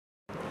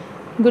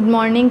Good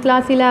morning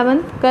class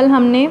 11। कल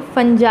हमने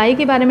fungi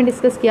के बारे में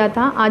डिस्कस किया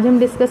था। आज हम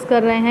डिस्कस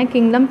कर रहे हैं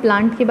किंगडम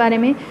प्लांट के बारे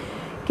में।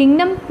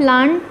 किंगडम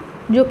प्लांट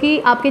जो कि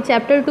आपके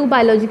चैप्टर 2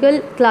 बायोलॉजिकल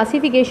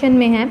क्लासिफिकेशन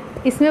में है,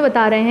 इसमें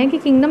बता रहे हैं कि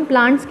किंगडम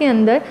प्लांट्स के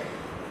अंदर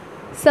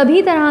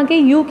सभी तरह के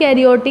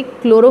यूकैरियोटिक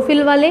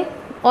क्लोरोफिल वाले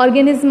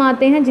ऑर्गेनिज्म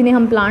आते हैं जिन्हें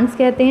हम प्लांट्स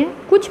कहते हैं।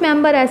 कुछ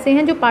मेंबर ऐसे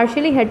हैं जो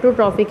पार्शियली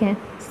हेट्रोट्रॉफिक हैं,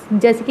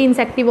 जैसे कि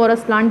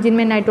इंसेक्टिवोरस प्लांट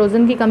जिनमें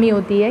नाइट्रोजन की कमी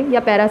होती है, या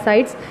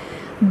पैरासाइट्स।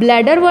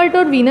 ब्लैडरवर्ट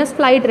और Venus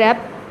flight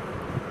rap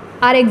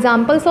are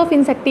examples of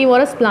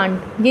insectivorous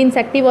plant. ये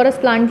इंसेक्टिवोरस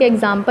प्लांट के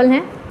एग्जाम्पल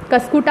हैं।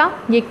 कस्कुटा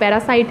ये एक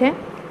पैरासाइट है।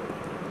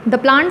 The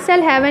plant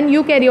cell have an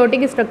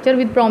eukaryotic structure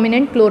with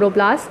prominent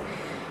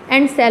chloroplast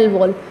and cell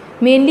wall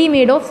mainly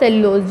made of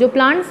cellulose. जो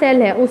plant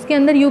cell है उसके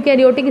अंदर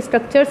यूकैरियोटिक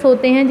स्ट्रक्चर्स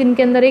होते हैं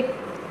जिनके अंदर एक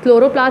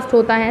क्लोरोप्लास्ट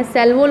होता है,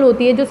 सेल वॉल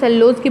होती है जो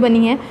सेलुलोज की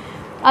बनी है।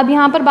 अब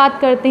यहाँ पर बात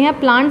करते हैं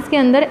प्लांट्स के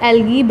अंदर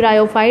algae,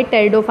 bryophyte,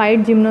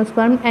 pteridophyte,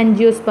 gymnosperm,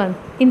 angiosperm,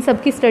 इन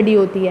सब की स्टडी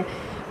होती है।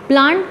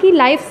 प्लांट की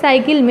लाइफ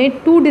साइकिल में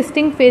 2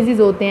 डिस्टिंक्ट फेजेस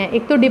होते हैं,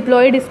 एक तो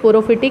डिप्लॉयड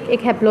स्पोरोफिटिक,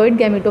 एक हैप्लॉयड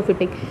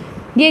गैमेटोफिटिक।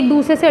 ये एक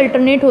दूसरे से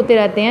अल्टरनेट होते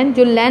रहते हैं।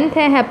 जो लेंथ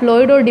है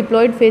हैप्लॉयड और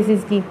डिप्लॉयड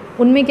फेजेस की,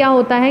 उनमें क्या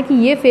होता है कि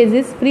ये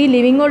फेजेस फ्री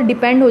लिविंग और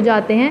डिपेंड हो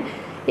जाते हैं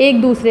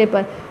एक दूसरे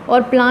पर,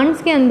 और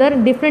प्लांट्स के अंदर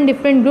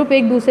डिफरेंट ग्रुप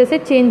एक दूसरे से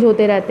चेंज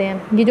होते रहते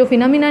हैं। ये जो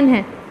फिनोमिनन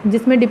है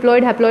जिसमें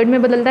डिप्लॉयड हैप्लॉयड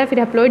में बदलता है, फिर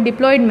हैप्लॉयड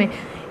डिप्लॉयड में,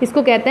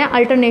 इसको कहते हैं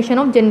अल्टरनेशन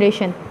ऑफ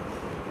जनरेशन।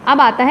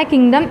 अब आता है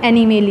किंगडम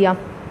एनिमेलिया।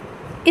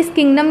 इस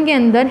किंगडम के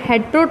अंदर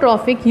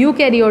हेट्रोट्रॉफिक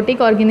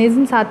यूकैरियोटिक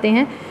ऑर्गेनिजम्स आते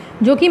हैं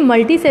जो कि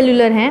मल्टी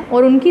सेलुलर हैं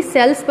और उनकी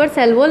सेल्स पर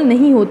सेल वॉल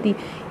नहीं होती।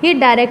 ये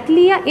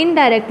डायरेक्टली या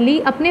इनडायरेक्टली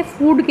अपने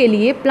फूड के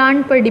लिए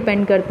प्लांट पर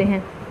डिपेंड करते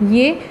हैं।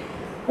 ये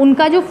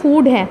उनका जो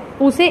फूड है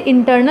उसे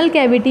इंटरनल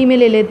कैविटी में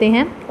ले लेते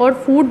हैं और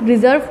फूड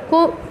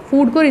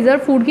को रिजर्व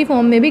फूड की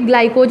फॉर्म में भी,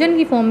 ग्लाइकोजन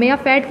की फॉर्म में या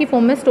फैट की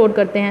फॉर्म में स्टोर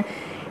करते हैं।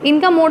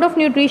 इनका मोड ऑफ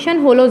न्यूट्रिशन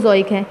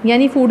होलोजोइक है,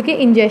 यानी फूड के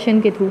इंजेशन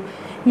के थ्रू।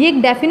 ये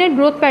एक डेफिनेट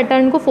ग्रोथ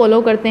पैटर्न को फॉलो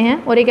करते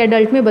हैं और एक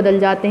एडल्ट में बदल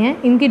जाते हैं।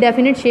 इनकी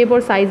डेफिनेट शेप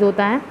और साइज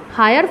होता है।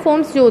 हायर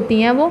फॉर्म्स जो होती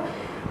हैं वो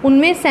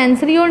उनमें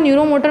सेंसरी और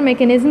न्यूरोमोटर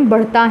मैकेनिज्म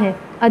बढ़ता है।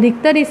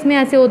 अधिकतर इसमें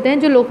ऐसे होते हैं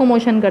जो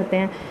लोकोमोशन करते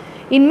हैं।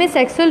 इनमें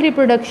सेक्सुअल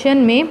रिप्रोडक्शन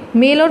में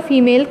मेल और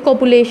फीमेल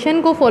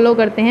कॉपुलेशन को फॉलो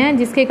करते हैं,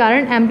 जिसके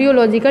कारण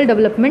एम्ब्रियोलॉजिकल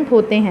डेवलपमेंट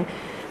होते हैं।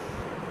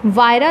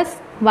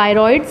 वायरस,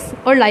 वायरॉइड्स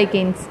और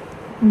लाइकेन्स,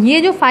 ये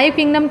जो 5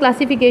 किंगडम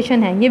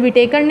क्लासिफिकेशन है ये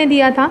विटेकर ने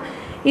दिया था।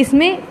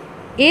 इसमें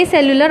ए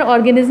सेलुलर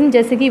ऑर्गेनिज्म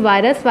जैसे कि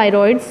वायरस,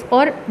 वायरॉइड्स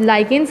और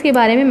लाइकेन्स के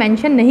बारे में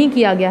मेंशन नहीं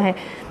किया गया है,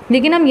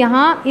 लेकिन हम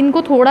यहाँ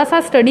इनको थोड़ा सा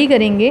स्टडी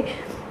करेंगे।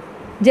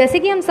 जैसे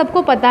कि हम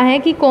सबको पता है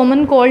कि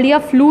कॉमन कोल्ड या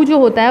फ्लू जो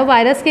होता है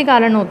वायरस के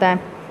कारण होता है।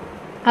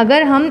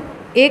 अगर हम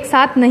एक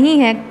साथ नहीं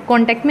है,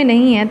 कांटेक्ट में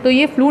नहीं है, तो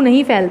ये फ्लू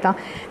नहीं फैलता।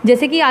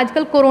 जैसे कि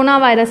आजकल कोरोना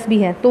वायरस भी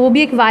है, तो वो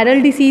भी एक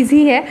वायरल डिसीज़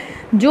ही है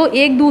जो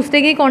एक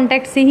दूसरे के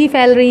कांटेक्ट से ही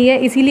फैल रही है।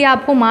 इसीलिए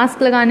आपको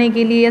मास्क लगाने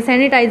के लिए या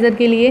सैनिटाइज़र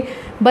के लिए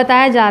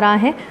बताया जा रहा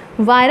है।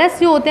 वायरस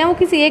जो होते हैं वो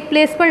किसी एक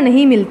प्लेस पर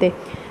नहीं मिलते,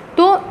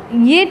 तो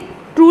ये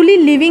ट्रूली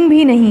लिविंग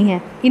भी नहीं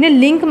है। इन्हें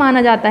लिंक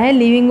माना जाता है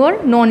लिविंग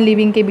और नॉन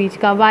लिविंग के बीच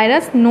का।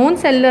 वायरस नॉन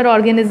सेलुलर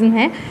ऑर्गेनिज्म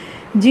है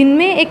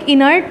जिनमें एक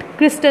इनर्ट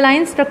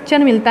क्रिस्टलाइन स्ट्रक्चर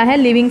मिलता है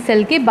लिविंग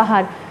सेल के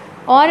बाहर,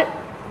 और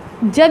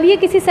जब ये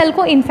किसी सेल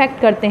को इन्फेक्ट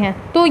करते हैं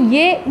तो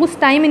ये उस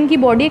टाइम इनकी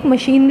बॉडी एक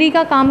मशीनरी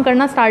का काम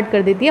करना स्टार्ट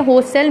कर देती है।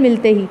 होस्ट सेल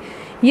मिलते ही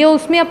ये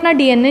उसमें अपना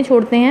डीएनए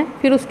छोड़ते हैं,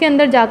 फिर उसके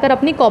अंदर जाकर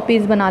अपनी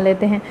कॉपीज़ बना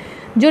लेते हैं।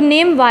 जो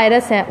नेम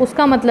वायरस है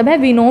उसका मतलब है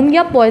विनोम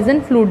या पॉइजन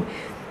फ्लूड।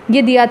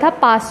 ये दिया था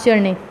पास्चर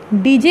ने।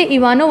 डीजे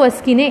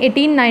इवानोवस्की ने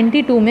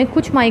 1892 में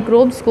कुछ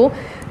माइक्रोब्स को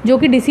जो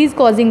कि डिसीज़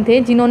कॉजिंग थे,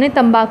 जिन्होंने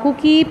तंबाकू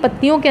की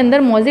पत्तियों के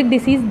अंदर मोज़ेक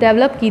डिसीज़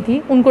डेवलप की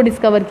थी, उनको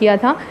डिस्कवर किया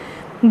था।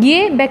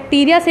 ये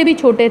बैक्टीरिया से भी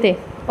छोटे थे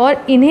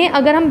और इन्हें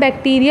अगर हम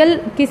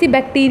किसी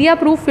बैक्टीरिया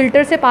प्रूफ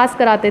फिल्टर से पास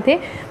कराते थे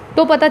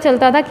तो पता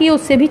चलता था कि ये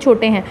उससे भी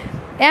छोटे हैं।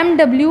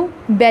 M.W.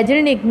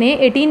 बेजरनिक ने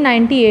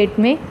 1898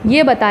 में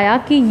ये बताया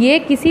कि ये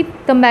किसी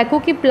तंबाकू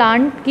की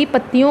प्लांट की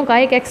पत्तियों का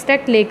एक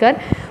एक्सट्रैक्ट लेकर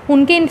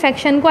उनके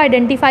इन्फेक्शन को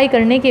आइडेंटिफाई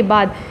करने के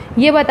बाद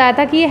ये बताया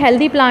था कि ये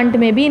हेल्दी प्लांट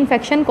में भी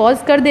इन्फेक्शन कॉज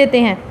कर देते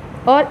हैं,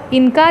 और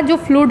इनका जो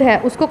फ्लूड है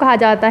उसको कहा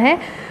जाता है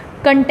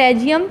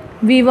कंटेजियम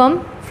विवम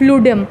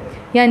फ्लूडम,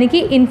 यानी कि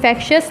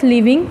infectious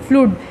living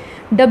fluid.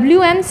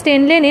 W.M.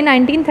 Stanley ने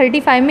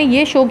 1935 में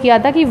ये शो किया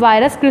था कि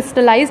वायरस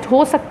क्रिस्टलाइज्ड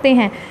हो सकते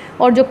हैं,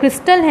 और जो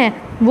क्रिस्टल हैं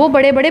वो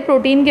बड़े बड़े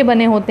प्रोटीन के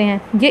बने होते हैं।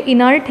 ये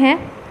इनर्ट हैं,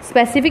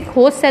 स्पेसिफिक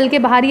होस्ट सेल के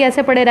बाहर ही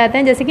ऐसे पड़े रहते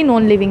हैं जैसे कि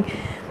non living.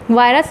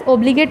 Virus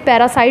obligate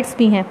parasites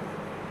भी हैं।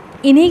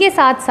 इन्हीं के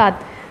साथ साथ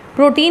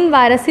प्रोटीन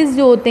वायरसेस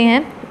जो होते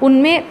हैं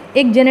उनमें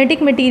एक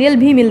जेनेटिक मटेरियल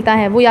भी मिलता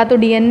है, वो या तो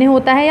डीएनए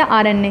होता है या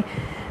आरएनए।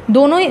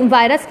 दोनों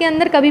वायरस के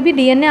अंदर कभी भी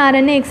डीएनए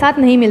आरएनए एक साथ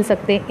नहीं मिल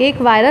सकते।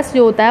 एक वायरस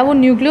जो होता है वो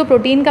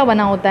न्यूक्लियोप्रोटीन का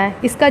बना होता है।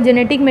 इसका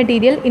जेनेटिक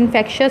मटेरियल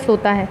इन्फेक्शियस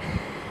होता है।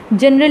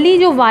 जनरली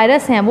जो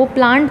वायरस हैं वो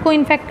प्लांट को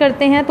इन्फेक्ट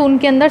करते हैं तो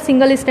उनके अंदर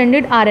सिंगल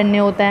स्ट्रैंडेड आरएनए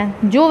होता है।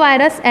 जो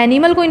वायरस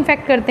एनिमल को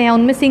इन्फेक्ट करते हैं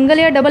उनमें सिंगल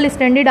या डबल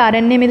स्ट्रैंडेड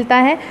आरएनए मिलता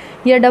है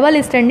या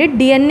डबल स्ट्रैंडेड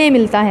डीएनए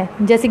मिलता है,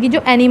 जैसे कि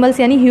जो एनिमल्स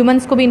यानी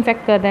ह्यूमंस को भी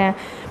इन्फेक्ट कर रहे हैं।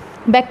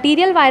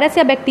 बैक्टीरियल वायरस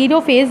या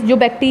बैक्टीरियोफेज जो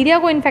बैक्टीरिया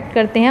को इन्फेक्ट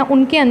करते हैं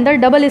उनके अंदर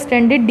डबल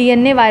स्ट्रैंडेड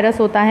डीएनए वायरस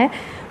होता है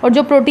और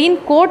जो प्रोटीन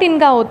कोट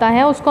इनका होता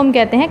है उसको हम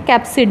कहते हैं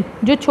कैप्सिड,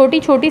 जो छोटी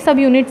छोटी सब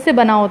यूनिट से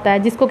बना होता है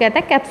जिसको कहते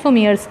हैं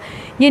कैप्सोमियर्स।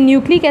 ये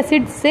न्यूक्लिक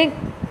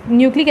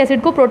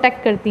एसिड को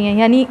प्रोटेक्ट करती हैं,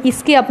 यानी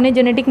इसके अपने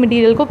जेनेटिक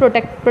मटेरियल को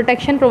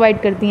प्रोटेक्शन प्रोवाइड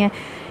करती हैं।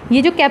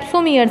 ये जो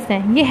कैप्सोमियर्स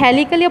हैं ये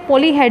हेलिकल या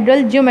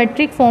पॉलीहेड्रल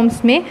जियोमेट्रिक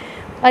फॉर्म्स में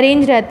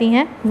अरेंज रहती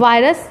हैं।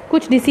 वायरस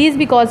कुछ डिसीज़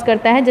भी कॉज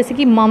करता है जैसे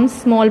कि mumps,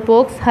 small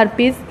pox,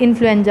 herpes,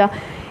 influenza.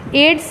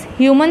 AIDS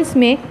humans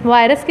में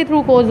वायरस के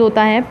थ्रू कॉज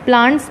होता है।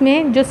 प्लांट्स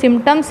में जो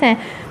सिम्टम्स हैं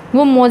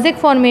वो मोज़ेक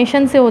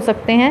फॉर्मेशन से हो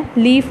सकते हैं,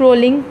 लीफ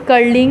रोलिंग,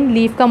 कर्लिंग,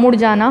 लीफ का मुड़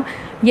जाना,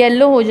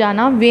 येलो हो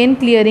जाना, वेन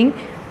क्लियरिंग,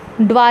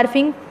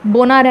 ड्वार्फिंग,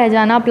 बोना रह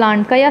जाना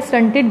प्लांट का, या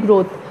स्टंटेड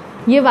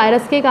ग्रोथ। ये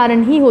वायरस के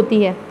कारण ही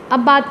होती है। अब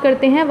बात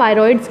करते हैं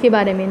वायरॉइड्स के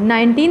बारे में।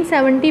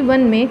 1971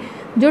 में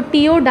जो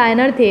टीओ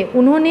डायनर थे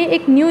उन्होंने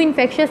एक न्यू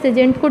इन्फेक्शियस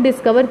एजेंट को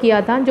डिस्कवर किया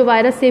था जो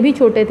वायरस से भी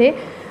छोटे थे,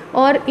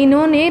 और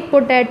इन्होंने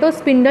potato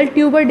spindle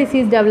tuber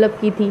disease develop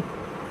की थी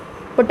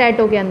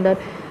पोटैटो के अंदर।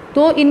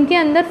 तो इनके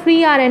अंदर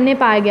फ्री आरएनए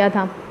पाया गया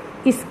था,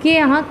 इसके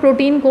यहाँ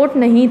प्रोटीन कोट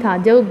नहीं था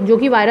जो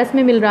कि वायरस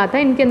में मिल रहा था,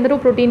 इनके अंदर वो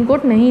प्रोटीन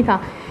कोट नहीं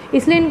था,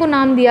 इसलिए इनको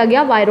नाम दिया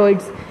गया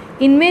वायरॉइड्स।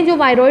 इनमें जो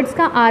वायरॉइड्स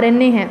का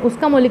आरएनए है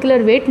उसका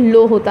मोलिकुलर वेट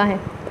लो होता है।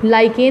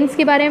 लाइकेन्स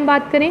के बारे में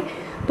बात करें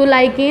तो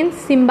लाइकेन्स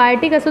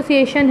सिम्बायोटिक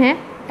एसोसिएशन है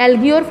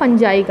एल्गी और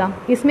फंजाई का।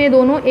 इसमें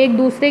दोनों एक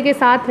दूसरे के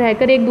साथ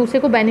रहकर एक दूसरे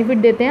को बेनिफिट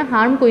देते हैं,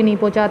 हार्म कोई नहीं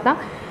पहुंचाता।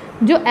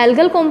 जो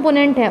एल्गल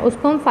कंपोनेंट है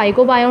उसको हम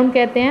फाइकोबायोन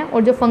कहते हैं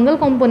और जो फंगल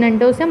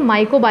कंपोनेंट है उसे हम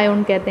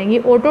माइकोबायोन कहते हैं। ये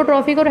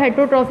ऑटोट्रॉफिक और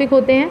हेटरोट्रॉफिक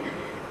होते हैं।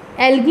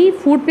 एल्गी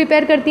फूड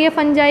प्रिपेयर करती है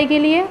फंजाई के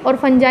लिए और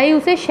फंजाई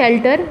उसे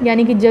शेल्टर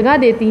यानी कि जगह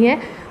देती है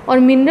और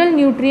मिनरल,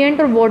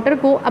 न्यूट्रिएंट और वाटर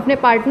को अपने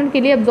पार्टनर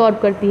के लिए अब्जॉर्ब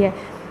करती है।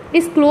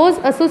 इस क्लोज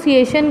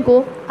एसोसिएशन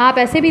को आप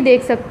ऐसे भी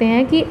देख सकते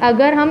हैं कि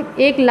अगर हम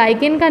एक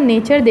लाइकेन का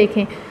नेचर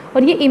देखें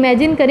और ये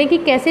इमेजिन करें कि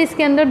कैसे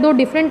इसके अंदर दो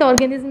डिफरेंट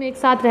ऑर्गेनिज्म एक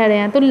साथ रह रहे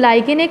हैं, तो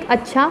लाइकेन एक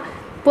अच्छा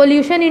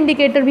पोल्यूशन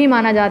इंडिकेटर भी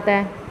माना जाता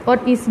है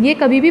और ये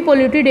कभी भी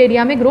पोल्यूटेड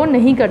एरिया में ग्रो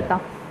नहीं करता।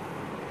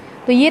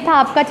 तो ये था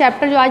आपका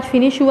चैप्टर जो आज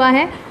फिनिश हुआ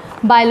है,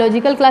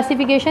 बायोलॉजिकल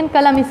क्लासिफिकेशन।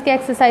 कल हम इसके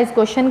एक्सरसाइज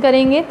क्वेश्चन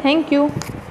करेंगे। Thank you.